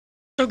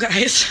So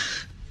guys,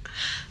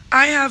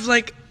 I have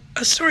like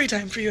a story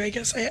time for you, I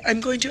guess.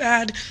 I'm going to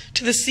add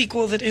to the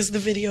sequel that is the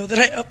video that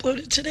I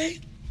uploaded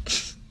today.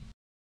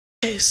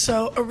 Okay,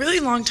 so a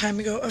really long time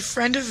ago, a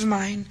friend of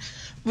mine,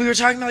 we were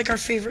talking about like our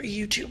favorite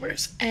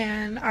YouTubers,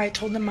 and I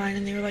told them mine,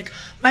 and they were like,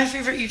 my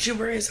favorite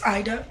YouTuber is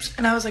iDubbbz,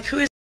 and I was like, who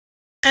is?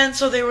 And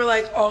so they were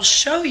like, I'll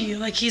show you,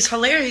 like, he's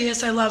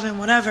hilarious, I love him,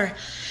 whatever.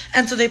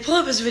 And so they pull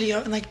up his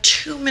video, and like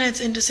 2 minutes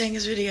into seeing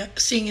his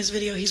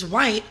video, he's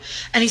white,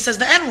 and he says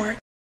the N-word.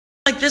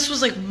 Like, this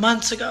was like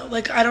months ago,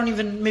 like, I don't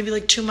even, maybe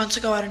like 2 months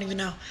ago, I don't even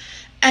know.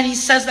 And he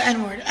says the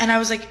N-word, and I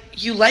was like,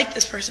 you like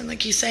this person,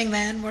 like, he's saying the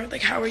N-word,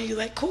 like, how are you,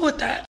 like, cool with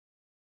that?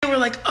 They were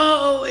like,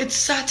 oh, it's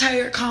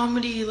satire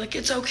comedy, like,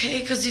 it's okay,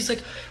 because he's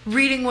like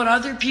reading what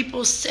other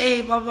people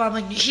say, blah, blah. I'm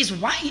like, he's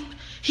white,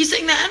 he's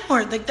saying the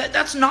N-word, like,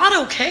 that's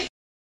not okay.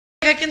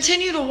 Like, I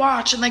continue to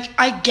watch, and like,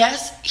 I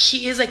guess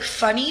he is like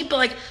funny, but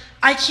like,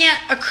 I can't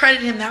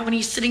accredit him that when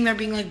he's sitting there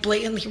being like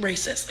blatantly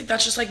racist. Like,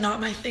 that's just like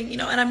not my thing, you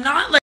know. And I'm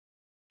not like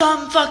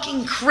some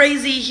fucking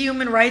crazy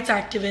human rights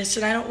activist,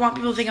 and I don't want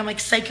people to think I'm like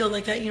psycho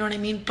like that, you know what I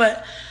mean?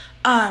 But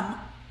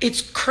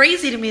it's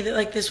crazy to me that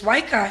like this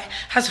white guy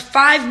has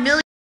 5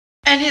 million,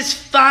 and his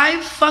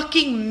 5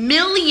 fucking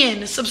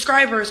million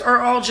subscribers are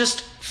all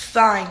just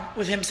fine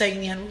with him saying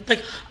the N-word.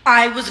 Like,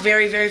 I was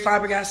very, very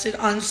flabbergasted,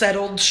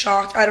 unsettled,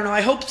 shocked. I don't know.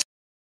 I hope.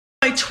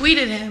 I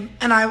tweeted him,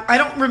 and I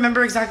don't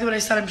remember exactly what I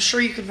said. I'm sure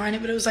you can find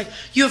it, but it was like,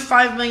 you have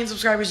 5 million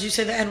subscribers, you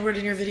say the N-word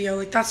in your video,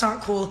 like, that's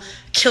not cool,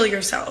 kill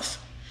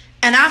yourself.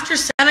 And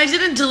I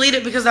didn't delete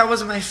it because that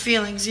wasn't my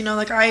feelings, you know,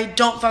 like, I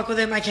don't fuck with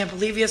him, I can't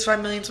believe he has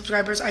 5 million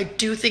subscribers, I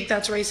do think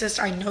that's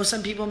racist, I know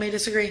some people may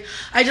disagree.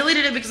 I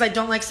deleted it because I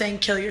don't like saying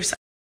kill yourself.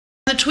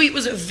 The tweet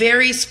was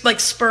very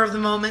like spur of the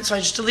moment, so I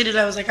just deleted it.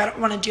 I was like, I don't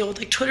want to deal with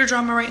like Twitter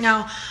drama right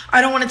now.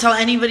 I don't want to tell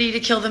anybody to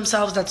kill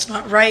themselves. That's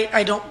not right.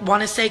 I don't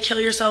want to say kill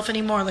yourself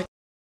anymore. Like,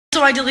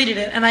 so I deleted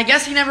it, and I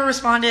guess he never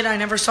responded. I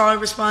never saw a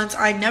response.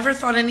 I never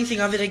thought anything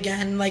of it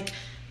again. Like,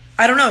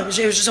 I don't know. It was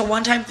just a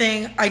one-time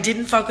thing. I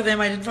didn't fuck with him.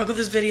 I didn't fuck with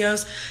his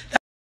videos.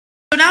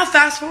 So now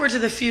fast forward to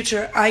the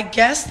future. I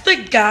guess the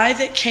guy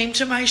that came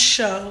to my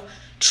show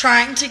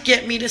trying to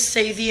get me to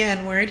say the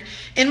N-word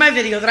in my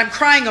video that I'm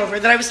crying over,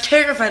 that I was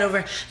terrified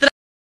over, that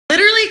I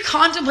literally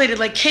contemplated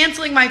like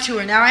canceling my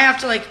tour. Now I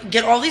have to like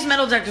get all these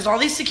metal detectors, all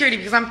these security,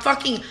 because I'm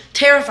fucking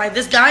terrified.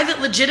 This guy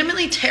that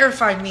legitimately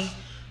terrified me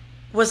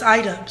was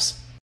iDubbbz.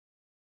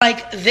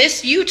 Like,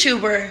 this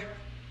YouTuber,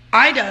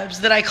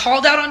 iDubbbz, that I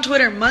called out on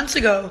Twitter months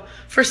ago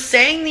for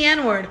saying the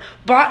N-word,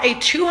 bought a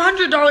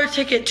 $200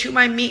 ticket to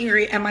my meet and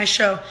greet at my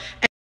show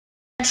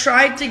and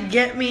tried to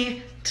get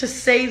me to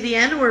say the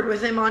N-word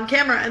with him on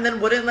camera, and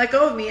then wouldn't let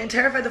go of me and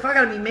terrified the fuck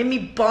out of me, made me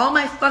bawl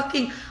my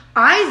fucking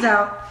eyes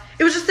out.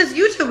 It was just this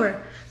YouTuber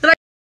that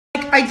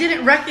I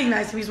didn't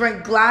recognize him. He's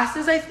wearing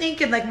glasses, I think,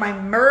 and like my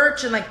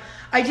merch, and like,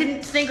 I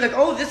didn't think like,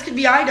 oh, this could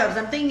be iDubbbz.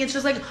 I'm thinking it's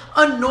just like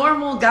a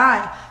normal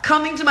guy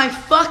coming to my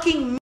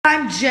fucking.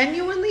 I'm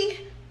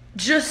genuinely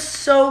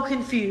just so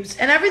confused.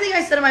 And everything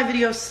I said in my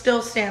video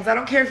still stands. I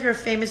don't care if you're a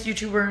famous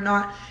YouTuber or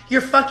not. You're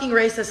fucking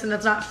racist, and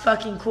that's not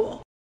fucking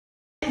cool.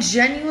 It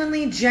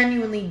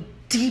genuinely,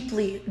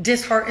 deeply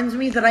disheartens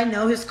me that I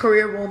know his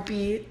career won't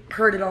be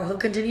hurt at all. He'll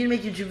continue to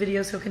make YouTube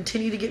videos. He'll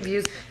continue to get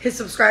views. His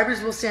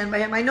subscribers will stand by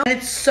him. I know. And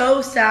it's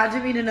so sad to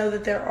me to know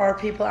that there are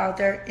people out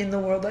there in the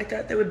world like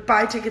that would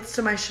buy tickets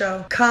to my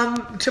show,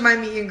 come to my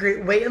meet and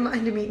greet, wait in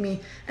line to meet me,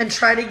 and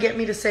try to get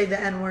me to say the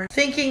N-word,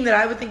 thinking that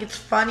I would think it's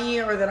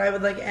funny, or that I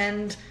would like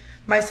end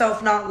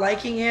myself not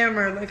liking him,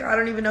 or like, I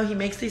don't even know, he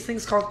makes these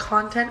things called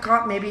content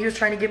cop. Maybe he was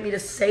trying to get me to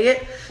say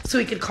it so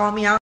he could call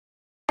me out.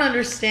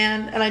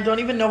 Understand, and I don't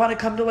even know how to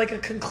come to like a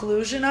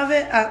conclusion of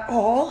it at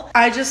all.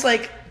 I just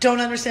like don't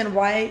understand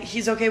why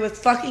he's okay with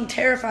fucking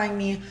terrifying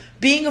me,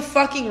 being a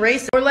fucking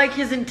racist, or like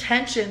his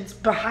intentions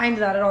behind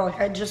that at all. Like,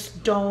 I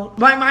just don't,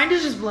 my mind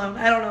is just blown.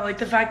 I don't know, like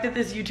the fact that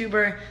this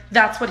YouTuber,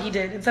 that's what he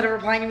did instead of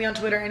replying to me on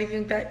Twitter or anything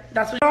like that.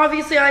 That's what,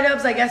 obviously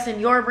iDubbbz, I guess in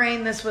your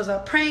brain this was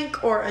a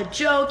prank or a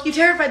joke. You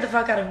terrified the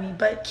fuck out of me,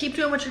 but keep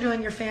doing what you're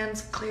doing. Your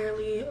fans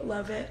clearly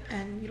love it,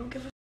 and you don't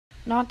give a.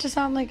 Not to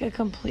sound like a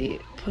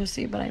complete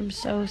pussy, but I'm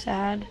so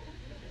sad.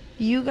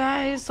 You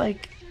guys,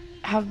 like,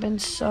 have been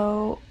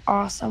so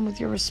awesome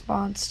with your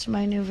response to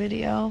my new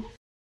video.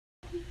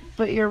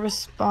 But your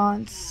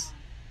response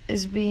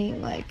is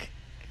being, like,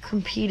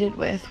 competed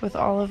with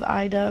all of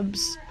iDubbbz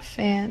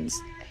fans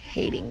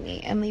hating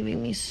me and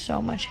leaving me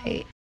so much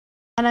hate.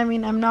 And I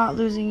mean, I'm not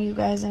losing you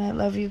guys, and I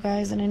love you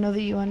guys, and I know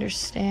that you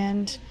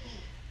understand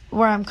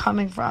where I'm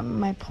coming from,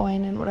 my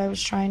point, and what I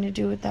was trying to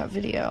do with that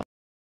video.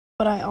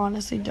 But I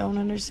honestly don't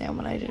understand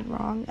what I did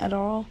wrong at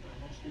all,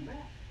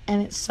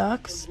 and it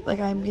sucks. Like,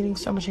 I'm getting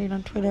so much hate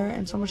on Twitter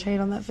and so much hate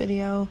on that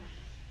video.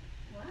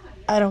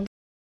 I don't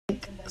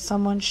like,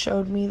 someone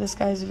showed me this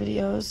guy's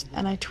videos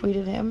and I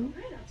tweeted him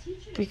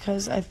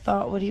because I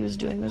thought what he was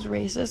doing was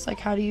racist. Like,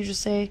 how do you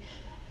just say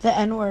the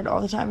N-word all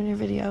the time in your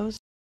videos?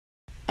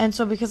 And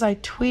so because I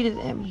tweeted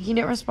him, he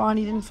didn't respond,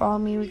 he didn't follow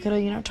me, we could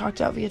have, you know,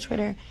 talked out via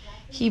Twitter.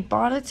 He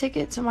bought a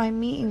ticket to my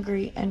meet and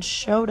greet and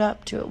showed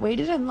up to it,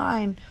 waited in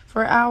line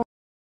for hours.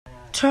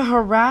 to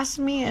harass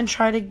me and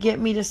try to get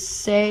me to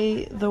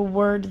say the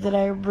word that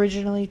I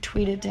originally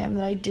tweeted to him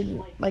that I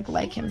didn't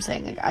like him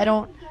saying. Like, I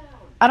don't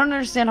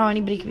understand how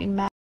anybody can be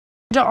mad.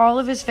 To all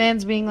of his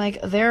fans being like,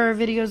 there are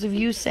videos of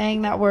you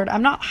saying that word.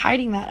 I'm not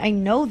hiding that. I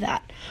know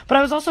that. But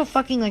I was also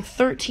fucking like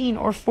 13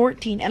 or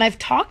 14, and I've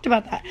talked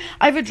about that.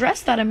 I've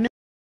addressed that a million.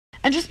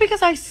 And just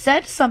because I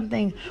said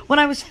something when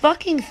I was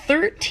fucking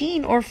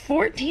 13 or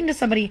 14 to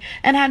somebody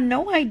and had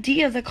no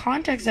idea the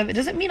context of it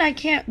doesn't mean I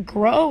can't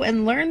grow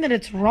and learn that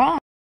it's wrong.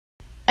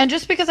 And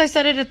just because I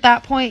said it at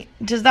that point,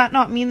 does that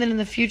not mean that in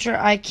the future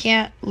I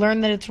can't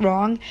learn that it's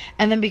wrong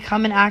and then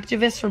become an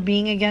activist for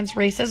being against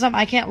racism?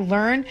 I can't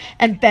learn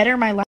and better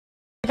my life.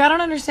 Like, I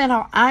don't understand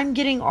how I'm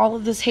getting all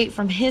of this hate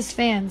from his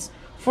fans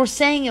for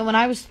saying it when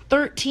I was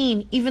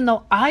 13, even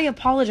though I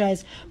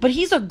apologize. But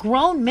he's a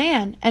grown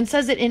man and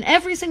says it in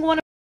every single one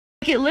of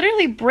like, it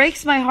literally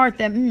breaks my heart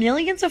that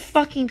millions of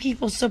fucking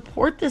people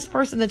support this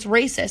person that's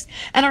racist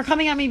and are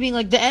coming at me being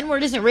like, the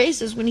N-word isn't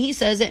racist when he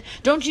says it.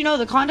 Don't you know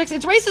the context?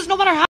 It's racist no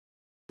matter how.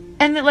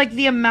 And that, like,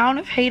 the amount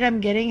of hate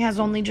I'm getting has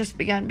only just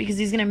begun because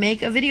he's going to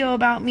make a video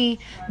about me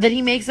that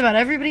he makes about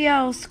everybody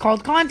else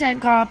called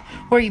Content Cop,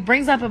 where he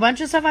brings up a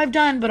bunch of stuff I've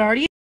done but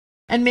already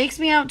and makes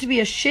me out to be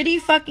a shitty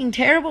fucking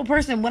terrible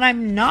person when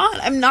I'm not.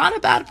 I'm not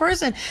a bad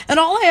person. And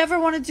all I ever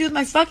want to do with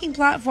my fucking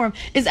platform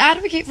is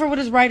advocate for what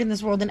is right in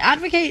this world and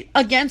advocate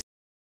against.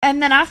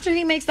 And then after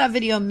he makes that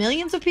video,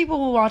 millions of people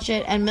will watch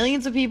it and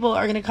millions of people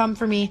are going to come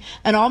for me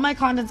and all my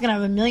content's going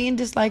to have a million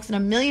dislikes and a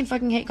million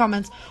fucking hate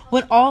comments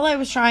when all I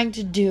was trying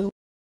to do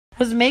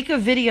was make a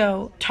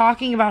video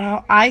talking about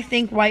how I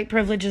think white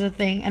privilege is a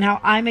thing and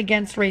how I'm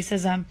against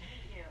racism.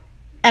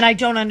 And I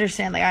don't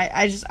understand. Like,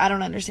 I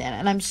don't understand.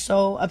 And I'm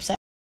so upset.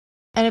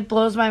 And it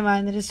blows my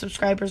mind that his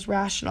subscribers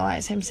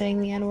rationalize him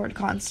saying the N-word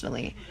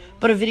constantly.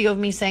 But a video of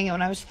me saying it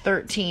when I was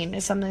 13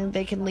 is something that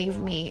they can leave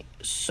me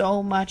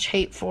so much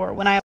hate for.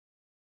 When I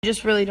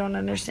just really don't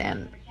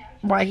understand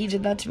why he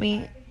did that to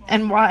me.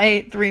 And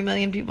why 3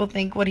 million people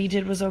think what he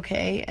did was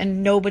okay.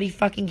 And nobody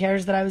fucking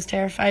cares that I was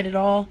terrified at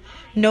all.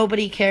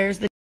 Nobody cares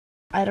that...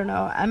 I don't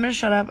know. I'm going to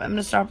shut up. I'm going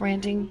to stop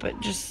ranting. But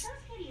just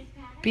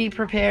be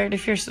prepared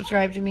if you're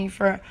subscribed to me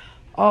for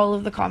all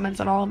of the comments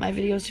on all of my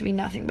videos to be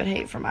nothing but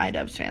hate from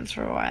iDubbbz fans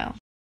for a while.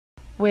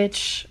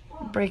 Which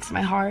breaks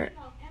my heart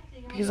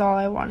because all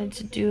I wanted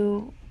to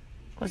do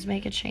was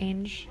make a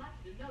change.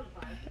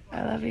 But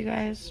I love you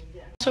guys.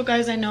 So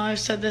guys, I know I've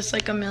said this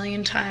like a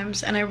million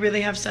times and I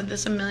really have said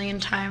this a million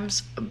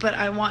times, but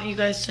I want you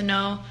guys to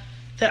know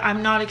that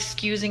I'm not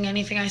excusing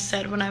anything I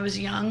said when I was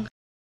young.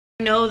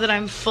 I know that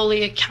I'm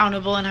fully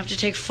accountable and have to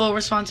take full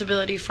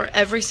responsibility for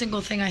every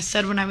single thing I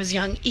said when I was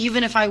young,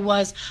 even if I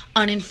was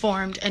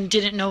uninformed and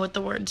didn't know what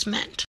the words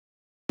meant.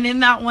 And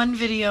in that one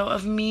video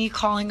of me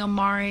calling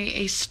Amari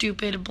a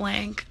stupid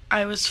blank,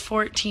 I was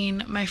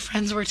 14. My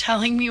friends were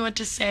telling me what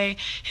to say.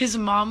 His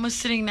mom was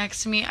sitting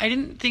next to me. I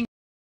didn't think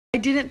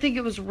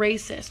it was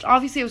racist.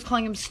 Obviously, I was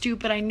calling him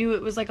stupid. I knew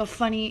it was like a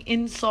funny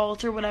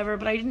insult or whatever,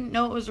 but I didn't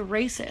know it was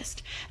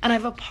racist. And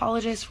I've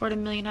apologized for it a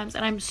million times,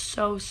 and I'm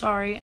so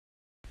sorry.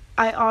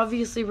 I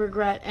obviously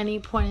regret any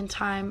point in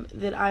time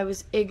that I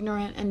was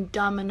ignorant and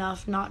dumb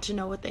enough not to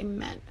know what they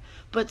meant.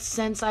 But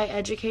since I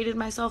educated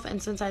myself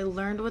and since I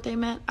learned what they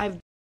meant, I've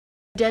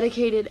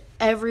dedicated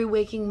every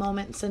waking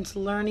moment since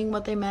learning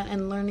what they meant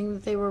and learning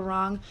that they were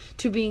wrong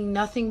to being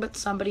nothing but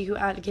somebody who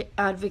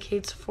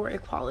advocates for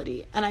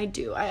equality. And I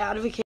do. I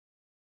advocate.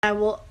 I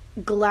will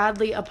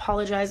gladly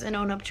apologize and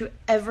own up to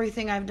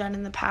everything I've done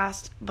in the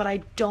past, but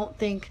I don't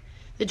think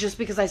that just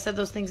because I said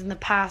those things in the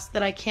past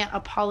that I can't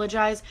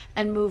apologize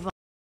and move on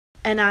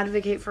and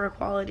advocate for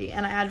equality.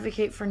 And I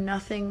advocate for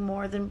nothing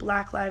more than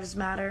Black Lives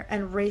Matter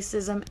and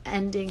racism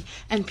ending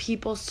and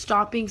people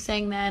stopping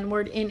saying the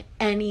N-word in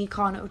any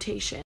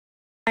connotation.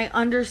 I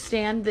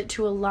understand that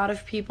to a lot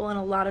of people and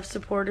a lot of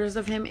supporters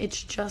of him,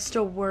 it's just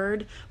a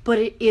word, but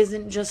it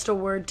isn't just a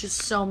word to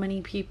so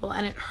many people,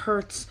 and it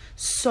hurts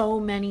so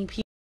many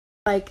people.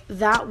 Like,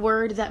 that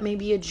word that may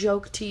be a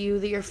joke to you,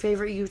 that your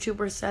favorite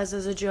YouTuber says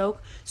as a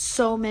joke,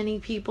 so many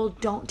people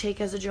don't take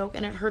as a joke,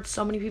 and it hurts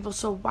so many people,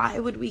 so why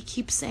would we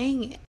keep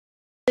saying it?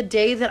 The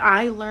day that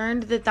I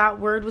learned that that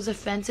word was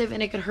offensive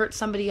and it could hurt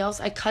somebody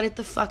else, I cut it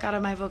the fuck out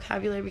of my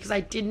vocabulary because I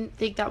didn't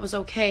think that was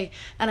okay,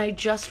 and I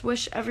just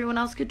wish everyone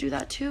else could do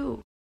that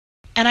too.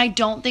 And I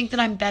don't think that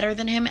I'm better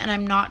than him, and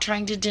I'm not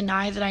trying to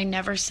deny that I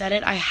never said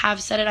it. I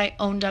have said it, I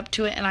owned up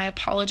to it, and I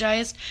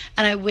apologized,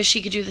 and I wish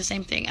he could do the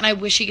same thing, and I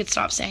wish he could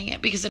stop saying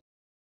it because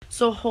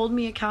So hold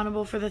me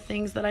accountable for the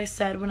things that I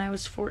said when I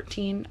was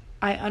 14.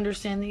 I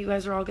understand that you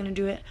guys are all going to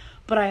do it,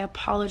 but I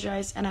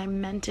apologize, and I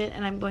meant it,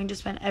 and I'm going to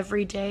spend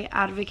every day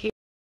advocating.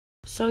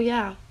 So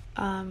yeah,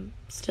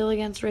 still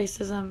against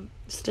racism,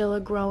 still a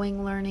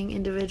growing, learning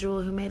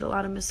individual who made a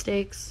lot of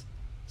mistakes.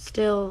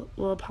 Still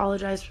will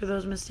apologize for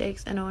those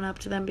mistakes and own up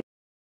to them.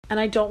 And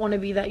I don't want to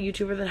be that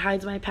YouTuber that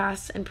hides my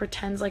past and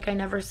pretends like I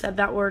never said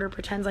that word or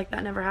pretends like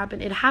that never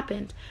happened. It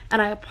happened,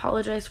 and I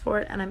apologize for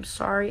it, and I'm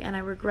sorry, and I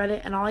regret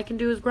it, and all I can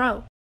do is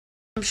grow.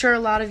 I'm sure a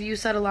lot of you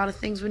said a lot of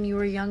things when you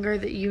were younger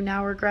that you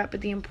now regret, but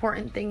the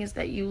important thing is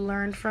that you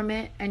learned from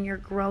it and you're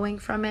growing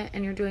from it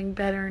and you're doing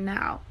better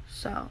now.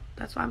 So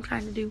that's what I'm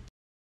trying to do.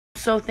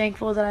 So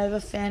thankful that I have a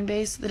fan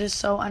base that is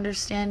so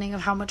understanding of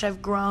how much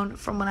I've grown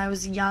from when I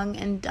was young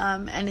and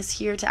dumb and is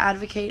here to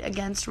advocate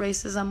against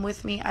racism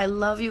with me. I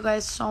love you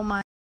guys so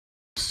much.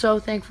 So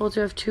thankful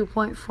to have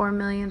 2.4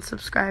 million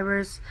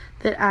subscribers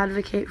that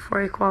advocate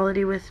for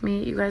equality with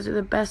me. You guys are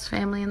the best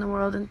family in the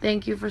world, and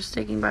thank you for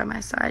sticking by my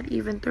side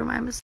even through my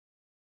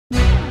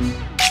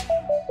mistakes.